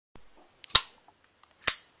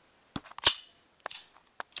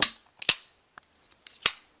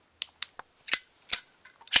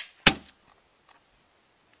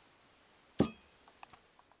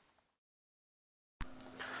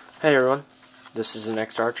Hey everyone, this is the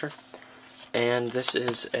Next Archer, and this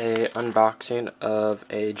is a unboxing of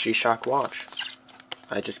a G-Shock watch.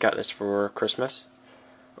 I just got this for Christmas,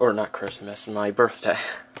 or not Christmas, my birthday,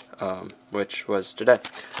 which was today.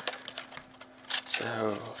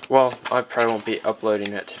 So, well, I probably won't be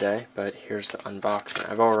uploading it today, but here's the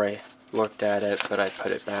unboxing. I've already looked at it, but I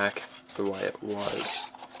put it back the way it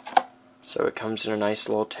was. So it comes in a nice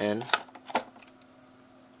little tin.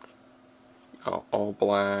 All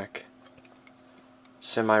black,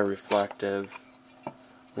 semi-reflective.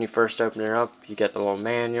 When you first open it up, you get the little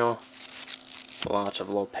manual, lots of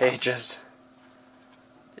little pages.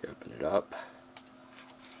 You open it up,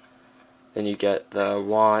 then you get the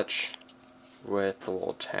watch with the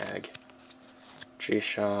little tag,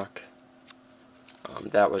 G-Shock.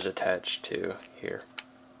 That was attached to here.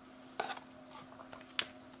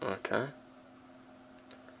 Okay.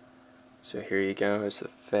 So here you go is the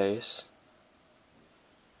face.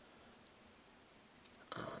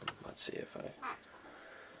 Let's see if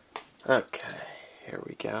I... Okay, here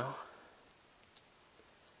we go.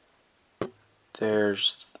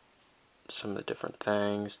 There's some of the different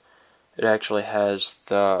things. It actually has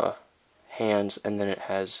the hands, and then it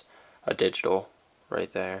has a digital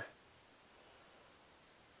right there.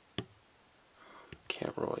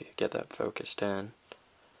 Can't really get that focused in.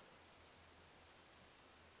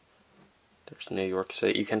 There's New York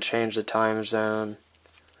City. You can change the time zone.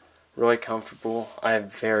 Really comfortable. I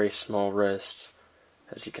have very small wrists,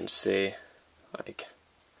 as you can see.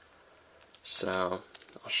 So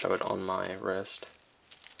I'll show it on my wrist.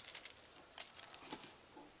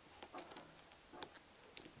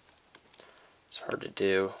 It's hard to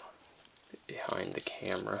do behind the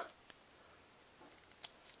camera.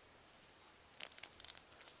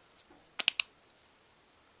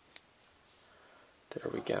 There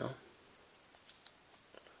we go.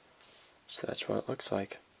 So that's what it looks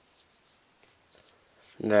like.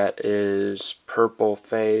 That is purple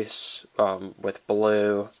face with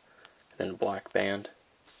blue and black band.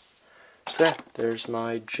 So there's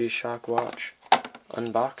my G-Shock watch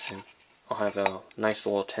unboxing. I'll have a nice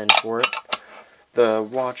little tin for it. The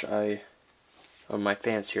watch my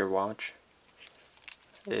fancier watch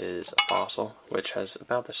is a Fossil, which has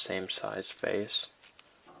about the same size face.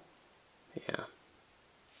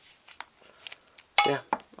 Yeah,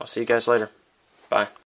 I'll see you guys later. Bye.